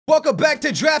Welcome back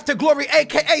to Draft to Glory,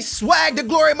 aka Swag to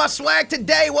Glory. My swag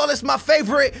today, well, it's my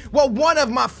favorite, well, one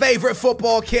of my favorite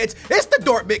football kits. It's the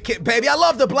Dortmund kit, baby. I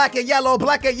love the black and yellow,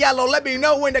 black and yellow. Let me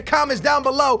know in the comments down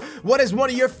below what is one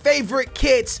of your favorite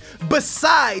kits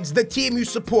besides the team you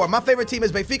support. My favorite team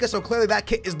is Benfica, so clearly that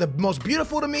kit is the most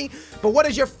beautiful to me. But what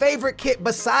is your favorite kit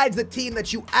besides the team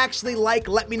that you actually like?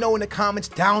 Let me know in the comments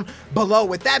down below.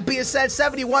 With that being said,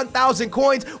 71,000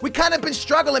 coins. We kind of been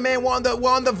struggling, man. We're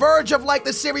on the verge of like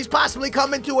the series possibly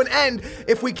coming to an end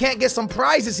if we can't get some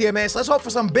prizes here, man. So let's hope for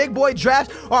some big boy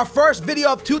drafts. Our first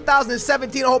video of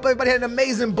 2017. I hope everybody had an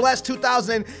amazing, blessed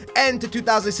 2000 end to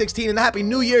 2016 and happy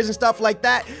New Year's and stuff like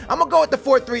that. I'm gonna go with the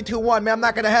 4-3-2-1, man. I'm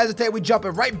not gonna hesitate. We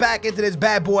jumping right back into this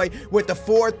bad boy with the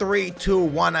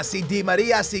 4-3-2-1. I see Di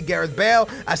Maria, I see Gareth Bale,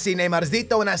 I see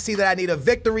Neymarzito, and I see that I need a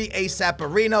victory ASAP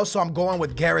Areno, so I'm going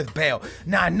with Gareth Bale.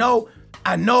 Now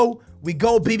I know we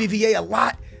go BBVA a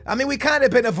lot. I mean, we kind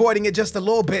of been avoiding it just a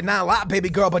little bit. Not a lot, baby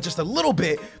girl, but just a little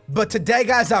bit. But today,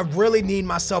 guys, I really need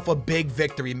myself a big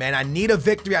victory, man. I need a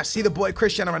victory. I see the boy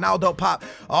Cristiano Ronaldo pop.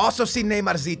 I also see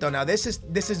Neymarzito. Now, this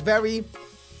is very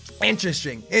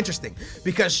interesting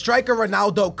because striker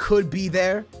Ronaldo could be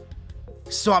there.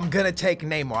 So I'm going to take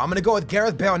Neymar. I'm going to go with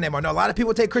Gareth Bale and Neymar. Now, a lot of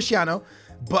people take Cristiano,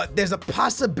 but there's a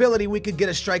possibility we could get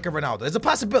a striker Ronaldo. There's a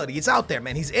possibility. It's out there,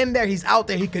 man. He's in there. He's out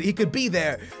there. He could be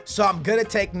there. So I'm going to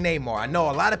take Neymar. I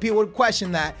know a lot of people would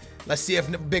question that. Let's see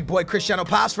if big boy Cristiano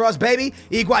pops for us, baby.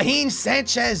 Higuain,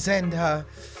 Sanchez, and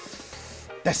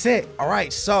that's it. All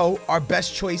right, so our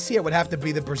best choice here would have to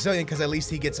be the Brazilian because at least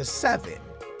he gets a 7.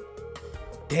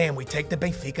 Damn, we take the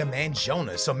Benfica man,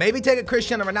 Jonas. So maybe taking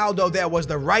Cristiano Ronaldo there was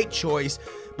the right choice,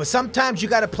 but sometimes you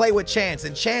got to play with chance,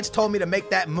 and chance told me to make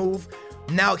that move.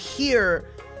 Now here,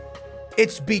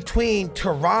 it's between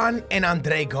Turan and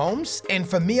Andre Gomes, and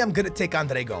for me, I'm going to take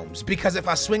Andre Gomes, because if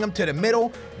I swing him to the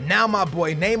middle, now my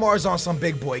boy Neymar's on some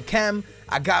big boy chem.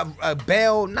 I got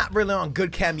Bale, not really on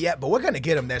good chem yet, but we're going to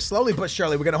get him there slowly but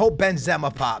surely. We're going to hope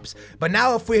Benzema pops. But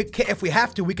now if we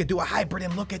have to, we could do a hybrid,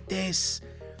 and look at this.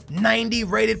 90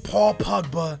 rated Paul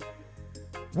Pogba.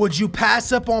 Would you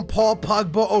pass up on Paul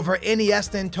Pogba over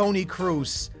Iniesta and Toni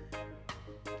Kroos?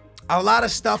 A lot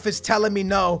of stuff is telling me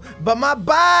no, but my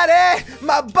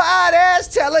body's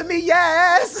telling me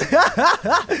yes.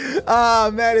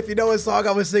 Oh man, if you know what song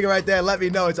I was singing right there, let me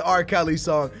know. It's an R. Kelly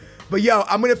song. But yo,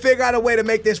 I'm gonna figure out a way to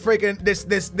make this freaking this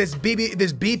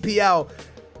BPL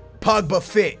Pogba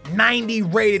fit. 90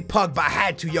 rated Pogba. I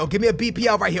had to, yo. Give me a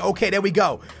BPL right here. Okay, there we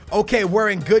go. Okay,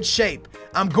 we're in good shape.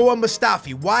 I'm going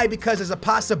Mustafi. Why? Because there's a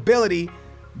possibility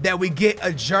that we get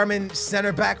a German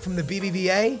center back from the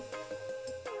BBVA.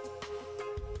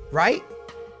 Right?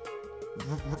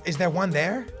 Is there one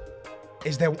there?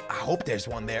 Is there? I hope there's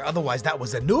one there. Otherwise, that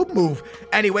was a noob move.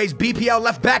 Anyways, BPL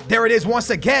left back. There it is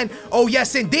once again. Oh,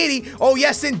 yes, indeedy. Oh,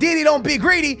 yes, indeedy. Don't be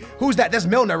greedy. Who's that? That's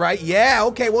Milner, right? Yeah,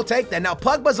 okay, we'll take that. Now,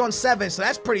 Pogba's on 7, so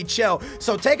that's pretty chill.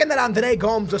 So taking that Andre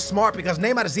Gomes was smart because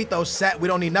Neymarzito's set. We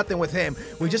don't need nothing with him.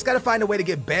 We just got to find a way to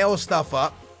get Bale stuff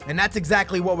up. And that's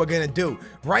exactly what we're going to do.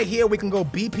 Right here, we can go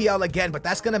BPL again, but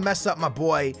that's going to mess up my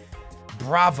boy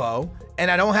Bravo. And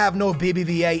I don't have no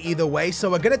BBVA either way, so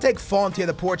we're going to take Fonte,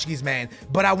 the Portuguese man.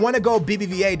 But I want to go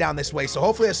BBVA down this way, so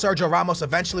hopefully a Sergio Ramos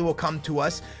eventually will come to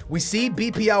us. We see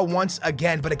BPL once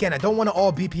again, but again, I don't want to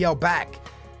all BPL back.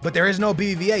 But there is no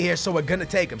BBVA here, so we're going to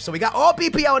take him. So we got all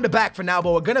BPL in the back for now,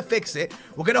 but we're going to fix it.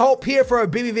 We're going to hope here for a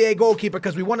BBVA goalkeeper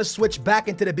because we want to switch back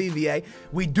into the BBVA.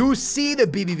 We do see the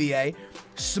BBVA.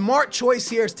 Smart choice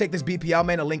here is take this BPL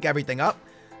man and link everything up.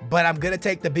 But I'm going to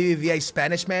take the BBVA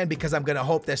Spanish man because I'm going to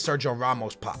hope that Sergio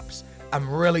Ramos pops. I'm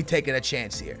really taking a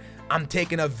chance here. I'm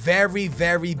taking a very,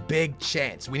 very big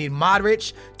chance. We need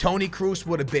Modric. Toni Kroos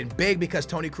would have been big because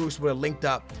Toni Kroos would have linked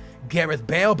up Gareth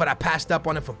Bale, but I passed up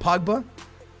on him for Pogba.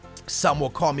 Some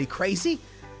will call me crazy,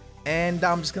 and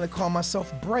I'm just going to call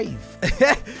myself brave.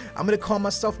 I'm going to call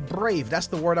myself brave. That's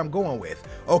the word I'm going with.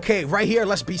 Okay, right here,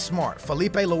 let's be smart.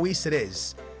 Felipe Luis it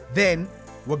is. Then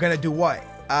we're going to do what?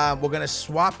 We're going to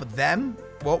swap them.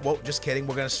 Whoa, just kidding.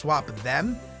 We're going to swap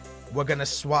them. We're going to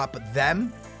swap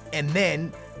them. And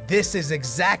then this is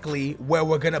exactly where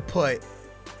we're going to put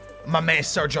my man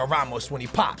Sergio Ramos when he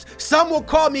pops. Some will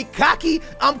call me cocky.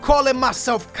 I'm calling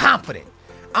myself confident.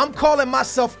 I'm calling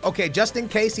myself, okay, just in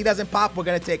case he doesn't pop, we're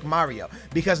going to take Mario.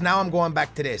 Because now I'm going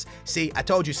back to this. See, I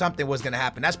told you something was going to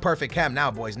happen. That's perfect chem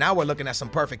now, boys. Now we're looking at some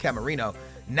perfect Camerino.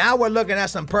 Now we're looking at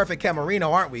some perfect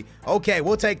Camerino, aren't we? Okay,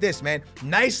 we'll take this, man.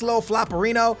 Nice low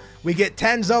flopperino. We get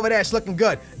 10s over there. It's looking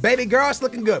good. Baby girl, it's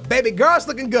looking good. Baby girl, it's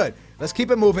looking good. Let's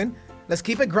keep it moving. Let's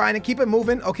keep it grinding, keep it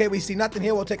moving. Okay, we see nothing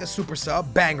here. We'll take a super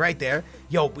sub. Bang, right there.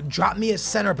 Yo, drop me a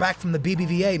center back from the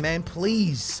BBVA, man,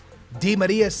 please. Di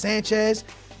Maria, Sanchez.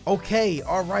 Okay,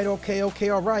 all right, okay,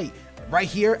 all right. Right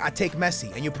here, I take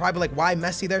Messi. And you're probably like, why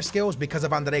Messi their skills? Because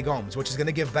of Andre Gomes, which is going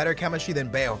to give better chemistry than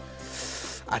Bale.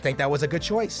 I think that was a good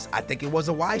choice. I think it was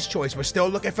a wise choice. We're still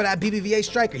looking for that BBVA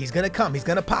striker. He's going to come. He's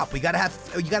going to pop. You got to have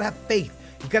faith.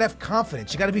 You got to have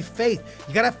confidence. You got to be faith.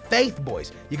 You got to have faith,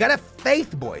 boys. You got to have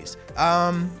faith, boys.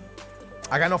 I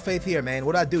got no faith here, man.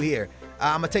 What do I do here?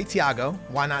 I'm going to take Thiago.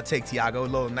 Why not take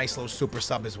Thiago? Nice little super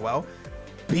sub as well.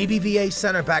 BBVA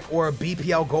center back or a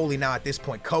BPL goalie now at this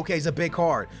point. Koke's a big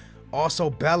card. Also,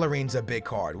 Bellerin's a big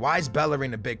card. Why is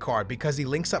Bellerin a big card? Because he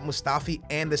links up Mustafi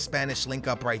and the Spanish link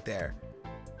up right there.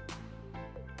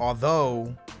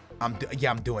 Although, I'm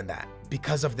doing that.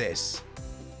 Because of this.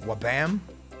 Wabam.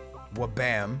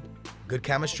 Wabam. Good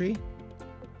chemistry.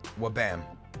 Wabam.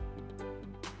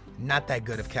 Not that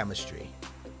good of chemistry.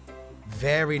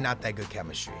 Very not that good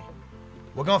chemistry.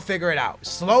 We're going to figure it out.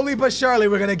 Slowly but surely,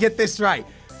 we're going to get this right.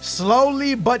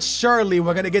 Slowly but surely,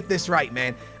 we're going to get this right,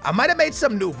 man. I might have made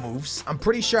some noob moves. I'm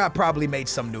pretty sure I probably made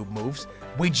some noob moves.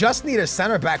 We just need a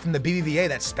center back from the BBVA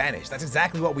that's Spanish. That's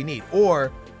exactly what we need.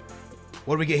 Or,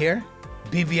 what do we get here?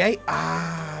 BBVA?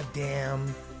 Ah,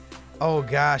 damn. Oh,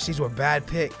 gosh, these were bad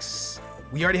picks.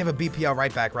 We already have a BPL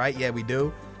right back, right? Yeah, we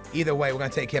do. Either way, we're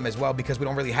going to take him as well because we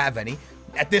don't really have any.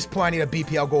 At this point, I need a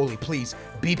BPL goalie, please.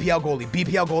 BPL goalie,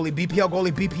 BPL goalie, BPL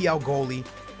goalie, BPL goalie.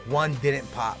 One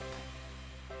didn't pop.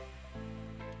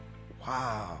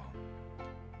 Wow.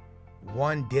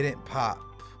 One didn't pop.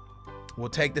 We'll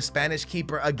take the Spanish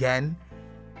keeper again.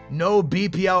 No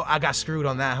BPL. I got screwed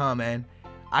on that, huh, man?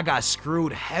 I got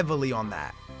screwed heavily on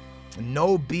that.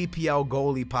 No BPL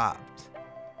goalie popped.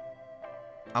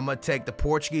 I'm going to take the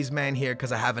Portuguese man here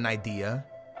because I have an idea.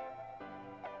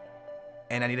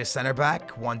 And I need a center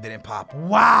back. One didn't pop.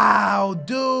 Wow,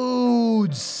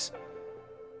 dudes.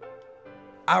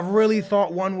 I really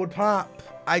thought one would pop.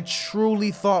 I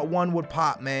truly thought one would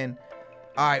pop, man.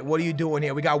 All right, what are you doing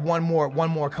here? We got one more.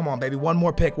 Come on, baby. One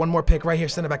more pick right here.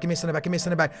 Center back. Give me a center back. Give me a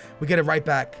center back. We get it right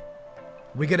back.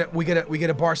 We get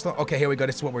a Barcelona. Okay, here we go.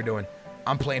 This is what we're doing.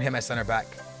 I'm playing him as center back.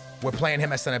 We're playing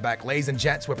him as center back. Ladies and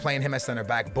gents, we're playing him as center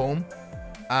back. Boom.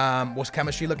 What's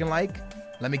chemistry looking like?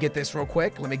 Let me get this real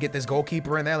quick. Let me get this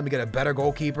goalkeeper in there. Let me get a better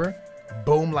goalkeeper.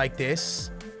 Boom, like this.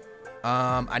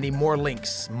 I need more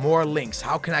links. More links.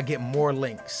 How can I get more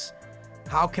links?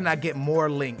 How can I get more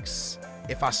links?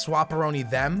 If I swap only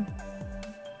them.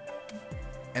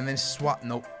 And then swap.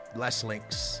 Nope. Less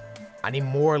links. I need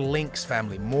more links,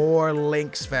 family. More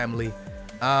links, family.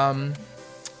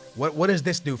 What does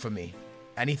this do for me?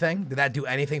 Anything? Did that do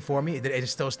anything for me? Did it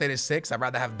still stay at 6? I'd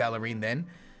rather have Bellerin then.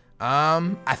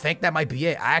 I think that might be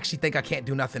it. I actually think I can't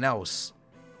do nothing else.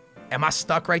 Am I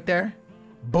stuck right there?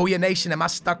 Booyah Nation, am I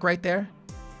stuck right there?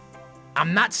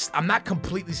 I'm not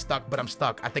completely stuck, but I'm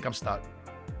stuck. I think I'm stuck.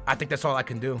 I think that's all I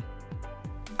can do.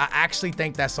 I actually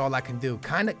think that's all I can do.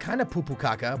 Kind of poo-poo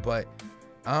caca, but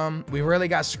we really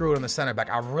got screwed on the center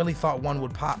back. I really thought one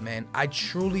would pop, man. I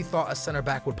truly thought a center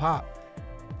back would pop.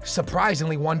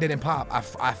 Surprisingly, one didn't pop. I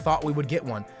thought we would get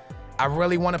one. I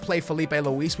really want to play Felipe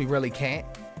Luis. We really can't.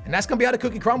 And that's going to be how the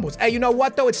cookie crumbles. Hey, you know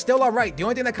what, though? It's still all right. The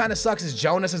only thing that kind of sucks is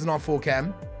Jonas isn't on full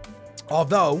chem.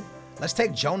 Although, let's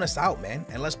take Jonas out, man.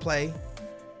 And let's play.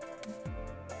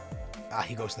 Ah,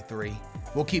 he goes to 3.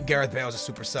 We'll keep Gareth Bale as a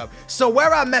super sub. So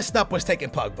where I messed up was taking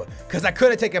Pogba. Because I could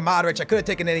have taken Modric. I could have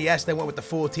taken NES. Then went with the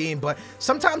full team. But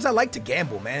sometimes I like to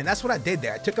gamble, man. And that's what I did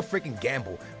there. I took a freaking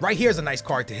gamble. Right here's a nice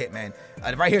card to hit, man.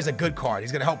 Right here's a good card.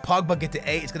 He's going to help Pogba get to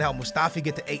 8. It's going to help Mustafi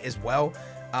get to 8 as well.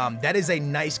 That is a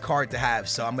nice card to have.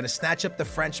 So I'm going to snatch up the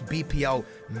French BPL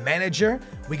manager.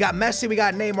 We got Messi. We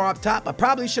got Neymar up top. I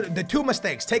probably should have. The 2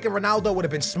 mistakes. Taking Ronaldo would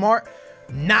have been smart.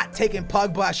 Not taking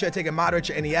Pogba. I should have taken Modric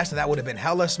or NES. So that would have been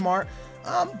hella smart.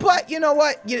 But you know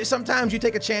what? Sometimes you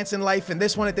take a chance in life, and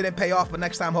this one it didn't pay off, but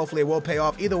next time hopefully it will pay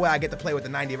off. Either way, I get to play with the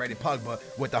 90 rated Pogba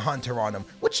with the Hunter on him,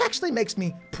 which actually makes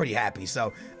me pretty happy.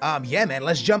 So, yeah, man,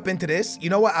 let's jump into this. You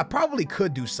know what? I probably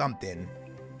could do something.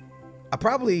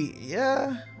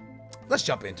 Yeah. Let's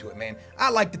jump into it, man. I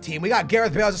like the team. We got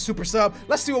Gareth Bale as a super sub.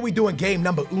 Let's see what we do in game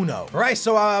number 1. All right,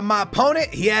 so my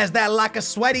opponent, he has that Laka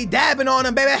Sweaty dabbing on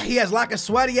him, baby. He has Laka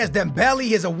Sweaty, he has Dembele,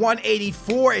 he has a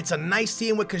 184. It's a nice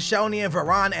team with Koscielny and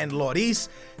Varane and Lloris.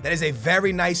 That is a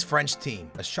very nice French team.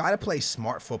 Let's try to play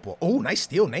smart football. Oh, nice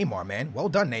steal, Neymar, man. Well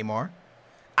done, Neymar.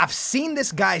 I've seen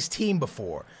this guy's team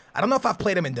before. I don't know if I've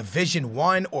played him in Division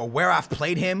 1 or where I've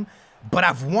played him, but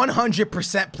I've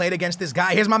 100% played against this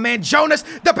guy. Here's my man Jonas,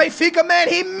 the Benfica man.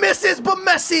 He misses, but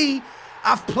Messi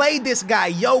I've played this guy,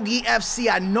 Yogi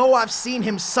FC. I know I've seen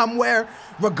him somewhere.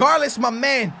 Regardless, my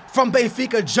man from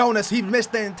Benfica, Jonas, he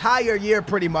missed the entire year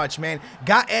pretty much, man.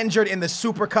 Got injured in the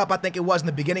Super Cup, I think it was in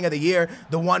the beginning of the year,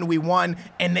 the one we won,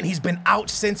 and then he's been out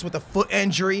since with a foot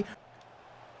injury.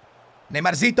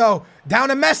 Neymarzito, down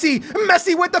to Messi.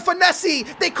 Messi with the finesse.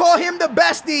 They call him the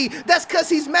bestie. That's because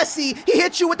he's Messi. He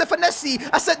hit you with the finesse.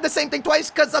 I said the same thing twice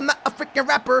because I'm not a freaking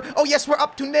rapper. Oh, yes, we're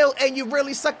up 2-0, and you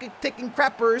really suck at taking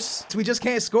crappers. We just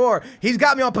can't score. He's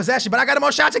got me on possession, but I got him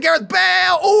on shots to Gareth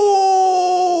Bale.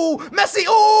 Ooh! Messi,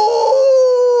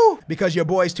 ooh! Because your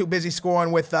boy's too busy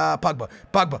scoring with Pogba.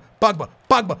 Pogba.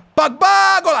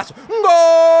 Golazo. Gol!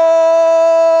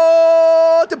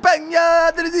 Te peña,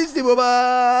 tristísimo,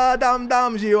 dam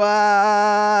jiwa.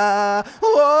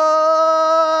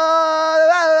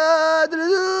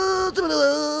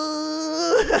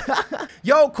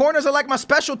 Yo, corners are like my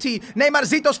specialty.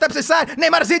 Neymarzito steps inside.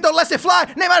 Neymarzito lets it fly.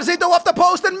 Neymarzito off the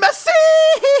post and Messi!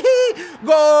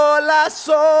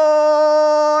 Golazo!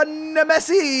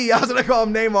 Messi! I was gonna call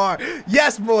him Neymar.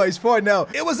 Yes, boys,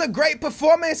 4-0. It was a great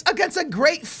performance against a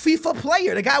great FIFA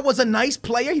player. The guy was a nice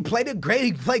player. He played it great.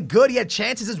 He played good. He had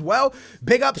chances as well.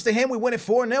 Big ups to him. We win it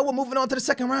 4-0. We're moving on to the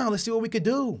second round. Let's see what we could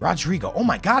do. Rodrigo. Oh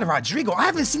my God, Rodrigo. I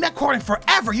haven't seen that card in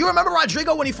forever. You remember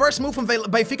Rodrigo when he first moved from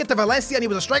Benfica to Valencia and he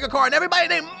was a striker card and everybody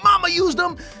named Mama used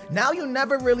him? Now you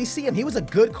never really see him. He was a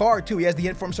good card too. He has the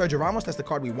informed Sergio Ramos. That's the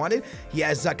card we wanted. He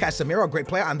has Casemiro, a great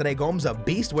player. Andre Gomes, a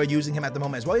beast. We're using him at the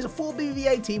moment as well. He's a full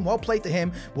BVA team. Well played to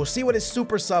him. We'll see what his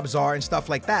super subs are and stuff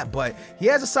like that. But he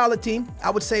has a solid team. I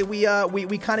would say we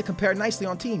kind of compare nicely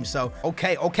on teams. So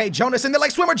okay. Jonas in the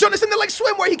leg swimmer. Jonas in the leg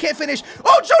swim where he can't finish.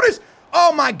 Oh, Jonas!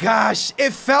 Oh my gosh,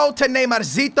 it fell to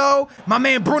Neymarzito. My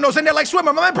man Bruno's in there like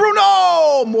swimmer. My man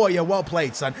Bruno! Moya, well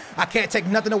played, son. I can't take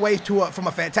nothing away from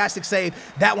a fantastic save.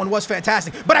 That one was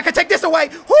fantastic. But I can take this away.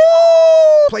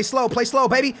 Woo! Play slow,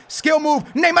 baby. Skill move.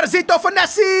 Neymarzito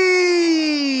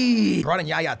finesse! Brought in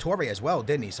Yaya Toure as well,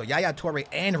 didn't he? So Yaya Toure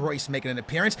and Royce making an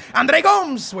appearance. Andre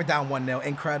Gomes! We're down 1-0.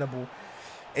 Incredible.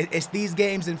 It's these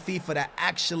games in FIFA that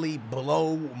actually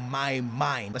blow my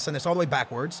mind. Let's send this all the way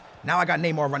backwards. Now I got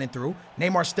Neymar running through.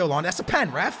 Neymar's still on. That's a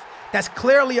pen, ref. That's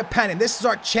clearly a pen, and this is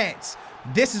our chance.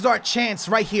 This is our chance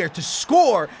right here to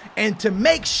score and to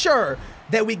make sure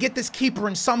that we get this keeper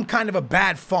in some kind of a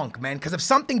bad funk, man. Because if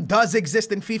something does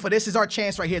exist in FIFA, this is our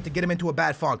chance right here to get him into a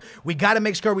bad funk. We got to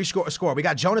make sure we score. We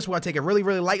got Jonas. We're going to take it really,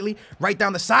 really lightly. Right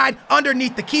down the side,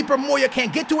 underneath the keeper. Moya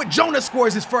can't get to it. Jonas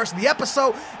scores his first of the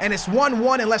episode, and it's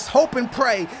 1-1, and let's hope and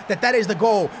pray that that is the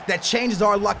goal that changes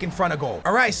our luck in front of goal.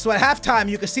 All right, so at halftime,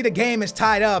 you can see the game is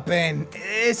tied up, and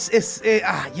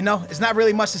you know, it's not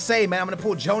really much to say, man. I'm going to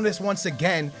pull Jonas once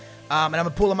again. And I'm going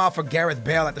to pull him out for Gareth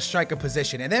Bale at the striker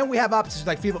position. And then we have options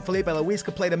like Felipe Luis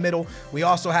could play the middle. We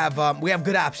also have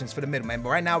good options for the middle, man. But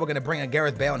right now we're going to bring in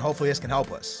Gareth Bale, and hopefully this can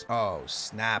help us. Oh,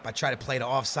 snap. I try to play the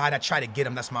offside. I try to get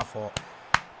him. That's my fault.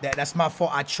 That's my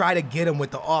fault. I try to get him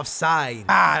with the offside.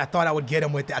 I thought I would get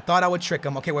him with it. I thought I would trick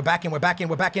him. Okay, we're back in.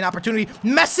 Opportunity.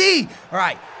 Messi! All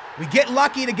right. We get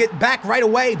lucky to get back right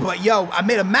away. But, yo, I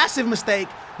made a massive mistake.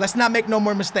 Let's not make no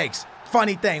more mistakes.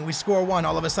 Funny thing, we score one,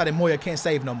 all of a sudden Moya can't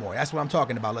save no more. That's what I'm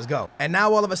talking about. Let's go. And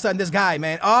now all of a sudden this guy,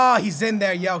 man, oh, he's in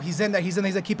there, yo. He's in there. He's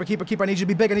a keeper. I need you to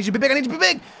be big. I need you to be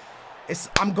big.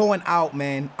 I'm going out,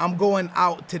 man. I'm going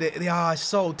out to the, it's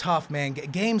so tough, man.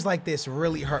 Games like this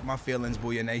really hurt my feelings,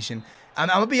 Booyah Nation. I'm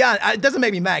gonna be honest, it doesn't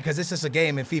make me mad because it's just a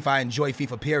game in FIFA. I enjoy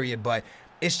FIFA, period, but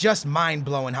it's just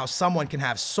mind-blowing how someone can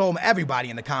have everybody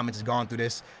in the comments has gone through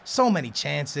this. So many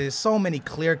chances, so many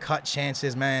clear-cut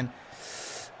chances, man.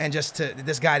 And just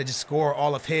this guy to just score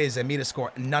all of his and me to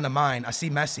score none of mine. I see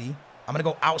Messi. I'm going to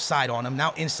go outside on him,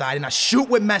 now inside, and I shoot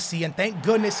with Messi, and thank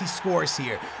goodness he scores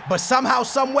here. But somehow,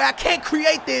 somewhere, I can't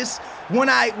create this when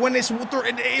it's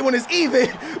even.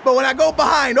 But when I go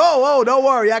behind, oh, don't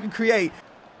worry, I can create.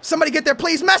 Somebody get there,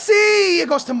 please. Messi! It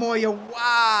goes to Moya.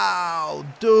 Wow,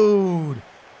 dude.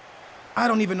 I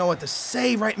don't even know what to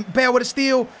say right. Bale with a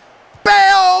steal.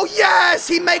 Bale, yes!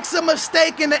 He makes a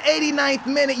mistake in the 89th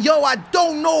minute. Yo, I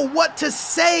don't know what to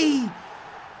say.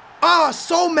 Oh,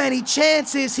 so many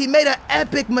chances. He made an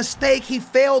epic mistake. He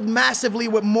failed massively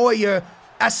with Moya.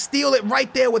 I steal it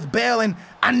right there with Bale, and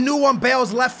I knew on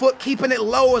Bale's left foot, keeping it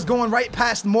low is going right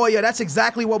past Moya. That's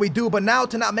exactly what we do, but now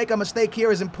to not make a mistake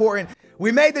here is important.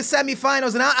 We made the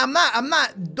semifinals,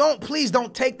 and please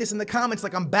don't take this in the comments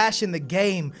like I'm bashing the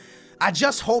game. I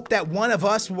just hope that one of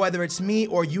us, whether it's me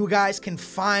or you guys, can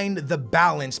find the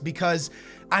balance, because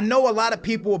I know a lot of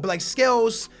people will be like,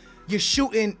 Skills, you're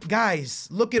shooting. Guys,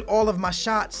 look at all of my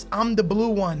shots. I'm the blue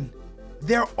one.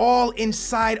 They're all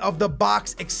inside of the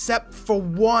box except for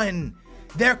one.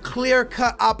 They're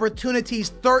clear-cut opportunities,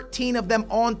 13 of them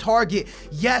on target.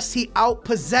 Yes, he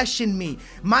outpossessioned me.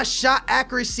 My shot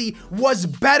accuracy was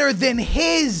better than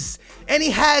his. And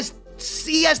he has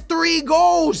 3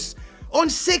 goals on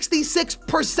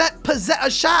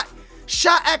 66%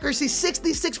 shot accuracy,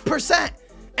 66%.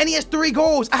 And he has 3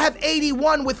 goals. I have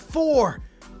 81 with 4.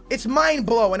 It's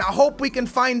mind-blowing. I hope we can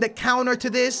find the counter to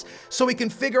this so we can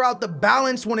figure out the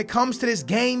balance when it comes to this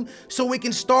game so we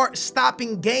can start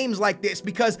stopping games like this,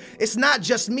 because it's not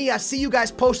just me. I see you guys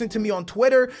posting to me on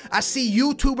Twitter. I see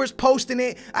YouTubers posting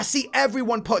it. I see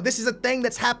everyone post. This is a thing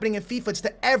that's happening in FIFA. It's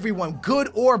to everyone, good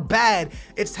or bad.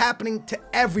 It's happening to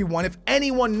everyone. If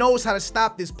anyone knows how to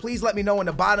stop this, please let me know in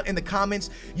the comments.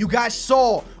 You guys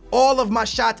saw all of my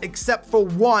shots except for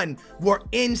one were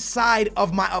inside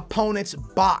of my opponent's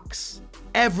box.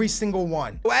 Every single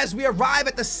one. As we arrive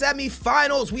at the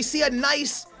semifinals, we see a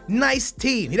nice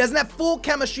team. He doesn't have full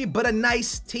chemistry, but a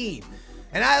nice team.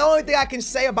 And the only thing I can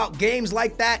say about games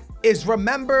like that is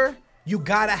remember, you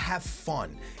gotta have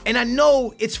fun. And I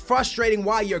know it's frustrating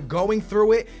while you're going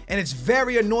through it, and it's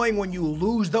very annoying when you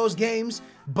lose those games,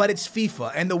 but it's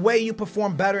FIFA, and the way you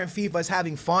perform better in FIFA is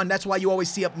having fun. That's why you always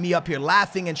see me up here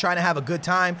laughing and trying to have a good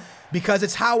time, because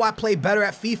it's how I play better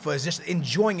at FIFA, is just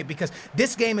enjoying it, because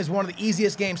this game is one of the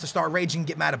easiest games to start raging and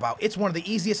get mad about. It's one of the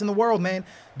easiest in the world, man.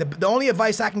 The only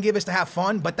advice I can give is to have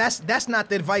fun, but that's not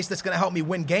the advice that's going to help me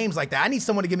win games like that. I need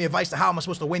someone to give me advice to how am I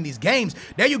supposed to win these games.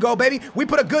 There you go, baby. We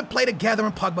put a good play together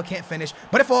and Pogba can't finish,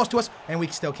 but it falls to us and we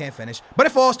still can't finish. But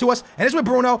it falls to us and it's with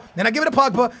Bruno, then I give it to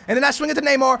Pogba, and then I swing it to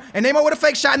Neymar, and Neymar with a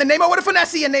fake shot, and then Neymar with a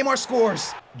finesse, and Neymar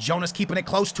scores. Jonas keeping it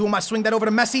close to him. I swing that over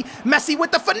to Messi. Messi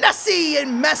with the finesse,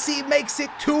 and Messi makes it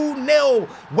 2-0.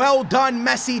 Well done,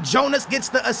 Messi. Jonas gets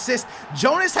the assist.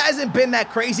 Jonas hasn't been that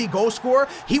crazy goal scorer.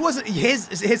 He was his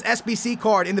SBC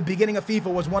card in the beginning of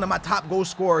FIFA was one of my top goal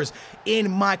scorers in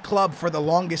my club for the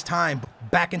longest time.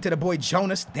 Back into the boy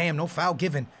Jonas. Damn, no foul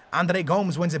given. Andre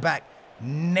Gomes wins it back.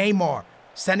 Neymar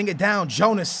sending it down.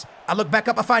 Jonas. I look back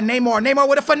up. I find Neymar. Neymar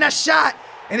with a finesse shot.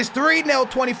 And it's 3-0,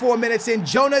 24 minutes in.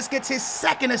 Jonas gets his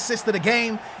second assist of the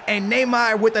game. And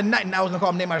Neymar with a nut. And I was going to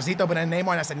call him Neymarzito, but then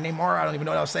Neymar, and I said Neymar. I don't even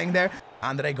know what I was saying there.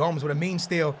 Andre Gomes with a mean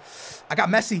steal. I got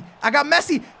Messi. I got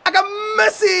Messi. I got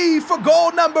Messi for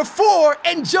goal number 4.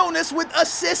 And Jonas with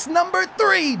assist number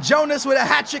 3. Jonas with a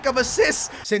hat trick of assists.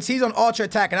 Since he's on ultra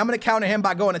attack, and I'm going to counter him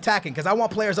by going attacking, because I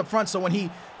want players up front so when he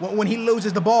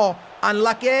loses the ball,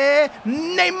 unlucky.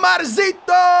 Neymarzito!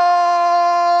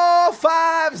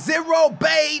 5-0,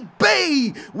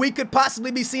 baby! We could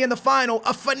possibly be seeing the final.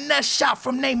 A finesse shot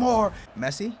from Neymar.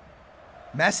 Messi?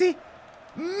 Messi?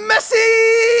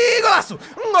 Messi! Golazo!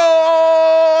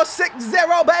 Oh,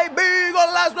 6-0, baby!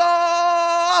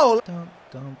 Golazo!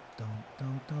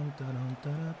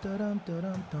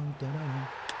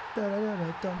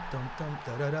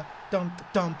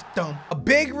 A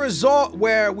big result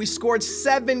where we scored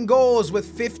 7 goals with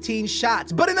 15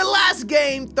 shots. But in the last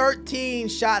game, 13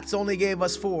 shots only gave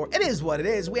us 4. It is what it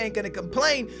is. We ain't gonna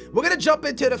complain. We're gonna jump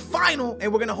into the final,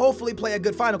 and we're gonna hopefully play a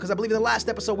good final, because I believe in the last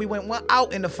episode we went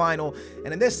out in the final.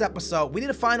 And in this episode, we need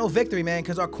a final victory, man,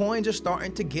 because our coins are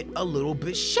starting to get a little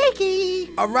bit shaky.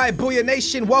 All right, Booyah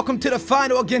Nation, welcome to the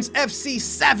final against FC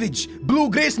Savage. Blue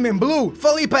Griezmann, Blue,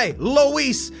 Felipe,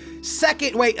 Luis.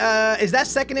 Second, wait, is that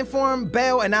second in form,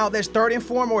 Bale, and now there's third in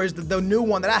form, or is the new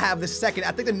one that I have the second?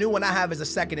 I think the new one I have is the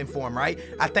second in form, right?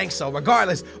 I think so.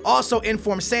 Regardless, also in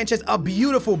form Sanchez, a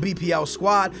beautiful BPL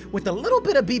squad with a little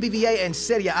bit of BBVA and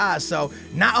Serie A, so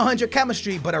not 100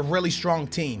 chemistry, but a really strong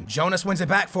team. Jonas wins it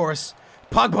back for us.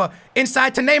 Pogba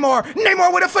inside to Neymar.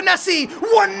 Neymar with a finesse.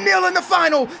 1-0 in the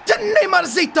final to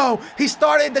Neymarzito. He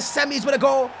started the semis with a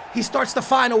goal. He starts the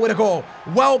final with a goal.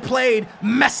 Well played,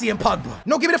 Messi and Pogba.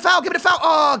 No, give me the foul. Give me the foul.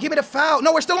 Oh, give me the foul.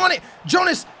 No, we're still on it.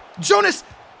 Jonas.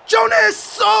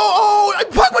 Oh,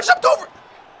 Pogba jumped over.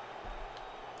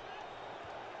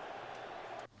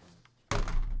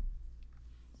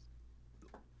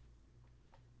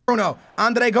 Bruno,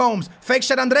 Andre Gomes, fake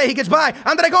shot Andre, he gets by,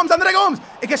 Andre Gomes,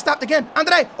 it gets stopped again,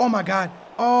 Andre, oh my God,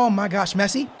 oh my gosh,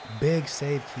 Messi, big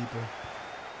save keeper,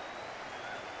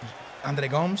 Andre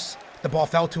Gomes, the ball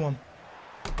fell to him.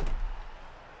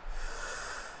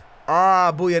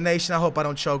 Ah, Booyah Nation, I hope I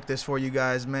don't choke this for you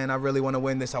guys, man. I really want to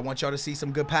win this. I want y'all to see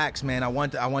some good packs, man. I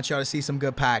want y'all to see some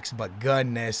good packs, but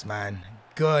goodness, man.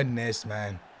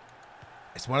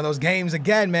 It's one of those games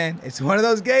again, man. It's one of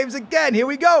those games again. Here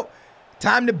we go.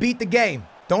 Time to beat the game.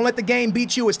 Don't let the game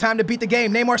beat you. It's time to beat the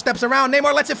game. Neymar steps around.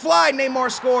 Neymar lets it fly.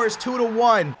 Neymar scores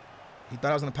 2-1. He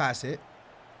thought I was going to pass it.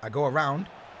 I go around.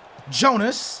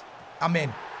 Jonas. I'm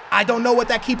in. I don't know what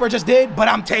that keeper just did, but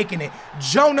I'm taking it.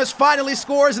 Jonas finally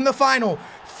scores in the final.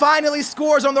 finally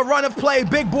scores on the run of play.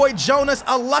 Big boy Jonas,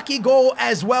 a lucky goal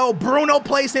as well. Bruno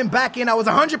plays him back in. I was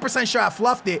 100% sure I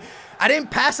fluffed it. I didn't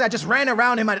pass it, I just ran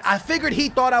around him. I figured he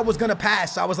thought I was gonna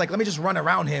pass, so I was like, let me just run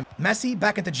around him. Messi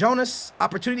back into Jonas.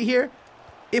 Opportunity here.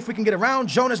 If we can get around,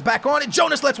 Jonas back on it.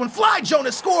 Jonas lets one fly.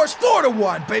 Jonas scores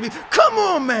 4-1, baby. Come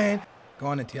on, man. Go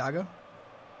on in, Thiago.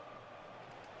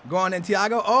 Go on in,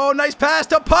 Thiago. Oh, nice pass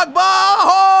to Pogba.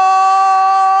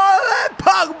 Oh, that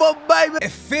Pogba, baby.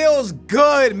 It feels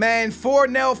good, man.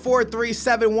 4-0, 4-3,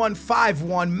 7-1,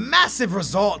 5-1. Massive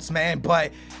results, man.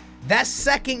 But that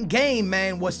second game,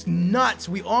 man, was nuts.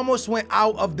 We almost went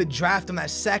out of the draft in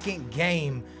that second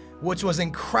game, which was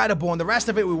incredible. And the rest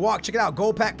of it, we walked. Check it out.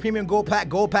 Gold pack, premium gold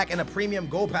pack, and a premium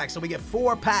gold pack. So we get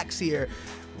 4 packs here.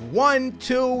 1,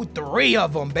 2, 3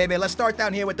 of them, baby. Let's start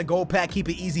down here with the gold pack. Keep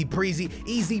it easy breezy,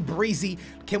 easy breezy.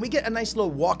 Can we get a nice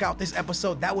little walkout this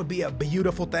episode? That would be a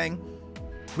beautiful thing.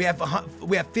 We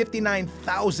have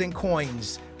 59,000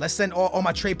 coins. Let's send all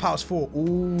my trade piles full.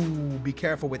 Ooh, be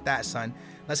careful with that, son.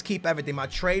 Let's keep everything. My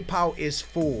trade pile is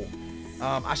full.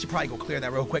 I should probably go clear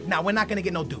that real quick. Now, we're not going to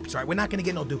get no dupes, right? We're not going to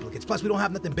get no duplicates. Plus, we don't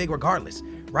have nothing big regardless,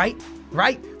 right?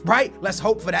 Right? Let's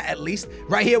hope for that at least.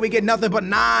 Right here, we get nothing but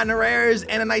 9 rares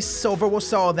and a nice silver. We'll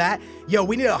solve that. Yo,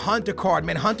 we need a hunter card,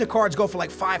 man. Hunter cards go for like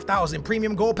 5,000.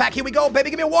 Premium gold pack. Here we go, baby.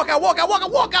 Give me a walkout,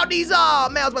 walkout these. Oh,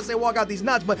 man, I was about to say walk out these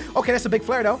nuts, but okay, that's a big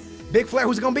flare, though. Big flare.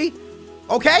 Who's it going to be?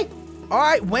 Okay. All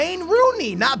right, Wayne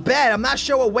Rooney, not bad. I'm not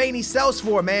sure what Wayne he sells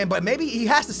for, man, but maybe he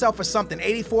has to sell for something.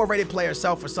 84 rated players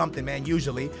sell for something, man,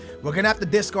 usually. We're gonna have to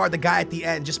discard the guy at the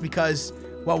end just because,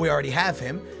 well, we already have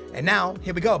him. And now,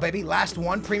 here we go, baby. Last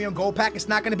one, premium gold pack. It's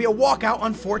not gonna be a walkout,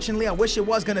 unfortunately. I wish it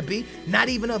was gonna be. Not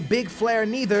even a big flare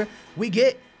neither. We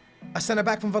get a center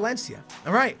back from Valencia.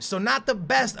 All right, so not the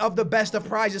best of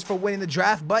prizes for winning the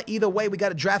draft, but either way, we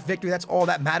got a draft victory. That's all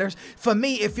that matters. For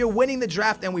me, if you're winning the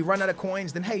draft and we run out of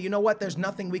coins, then hey, you know what? There's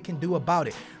nothing we can do about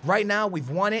it. Right now, we've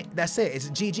won it. That's it.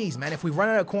 It's GG's, man. If we run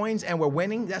out of coins and we're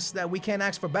winning, that we can't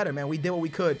ask for better, man. We did what we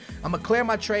could. I'm gonna clear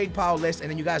my trade pile list,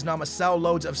 and then you guys know I'm gonna sell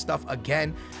loads of stuff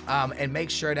again, and make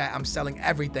sure that I'm selling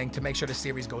everything to make sure the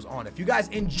series goes on. If you guys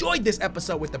enjoyed this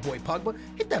episode with the boy Pogba,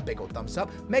 hit that big old thumbs up.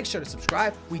 Make sure to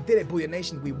subscribe. We did it, Booyah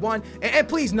Nation. We won. And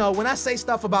please know, when I say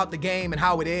stuff about the game and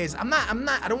how it is, I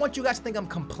don't want you guys to think I'm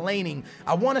complaining.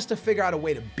 I want us to figure out a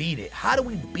way to beat it. How do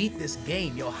we beat this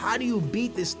game, yo? How do you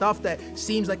beat this stuff that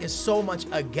seems like it's so much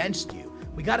against you?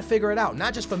 We got to figure it out,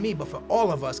 not just for me, but for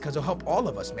all of us, because it'll help all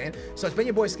of us, man. So it's been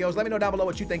your boy Skills. Let me know down below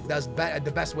what you think does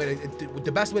the best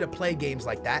way to play games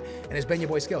like that. And it's been your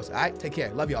boy Skills. All right, take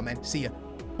care. Love y'all, man. See ya.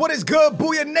 What is good,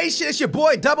 Booyah Nation? It's your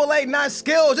boy 889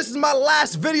 Skills. This is my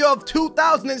last video of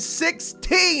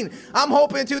 2016. I'm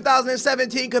hoping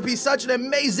 2017 could be such an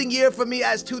amazing year for me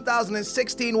as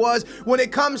 2016 was when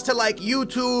it comes to like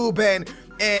YouTube and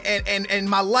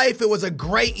my life. It was a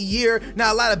great year.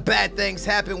 Now, a lot of bad things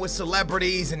happen with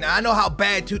celebrities, and I know how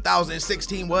bad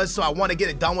 2016 was, so I want to get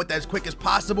it done with as quick as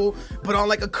possible. But on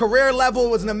like a career level, it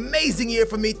was an amazing year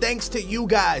for me thanks to you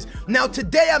guys. Now,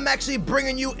 today I'm actually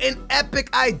bringing you an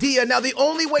epic idea. Now, the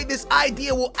only way this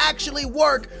idea will actually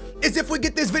work is if we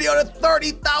get this video to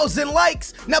 30,000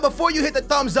 likes. Now, before you hit the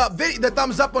thumbs up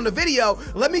on the video,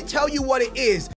 let me tell you what it is.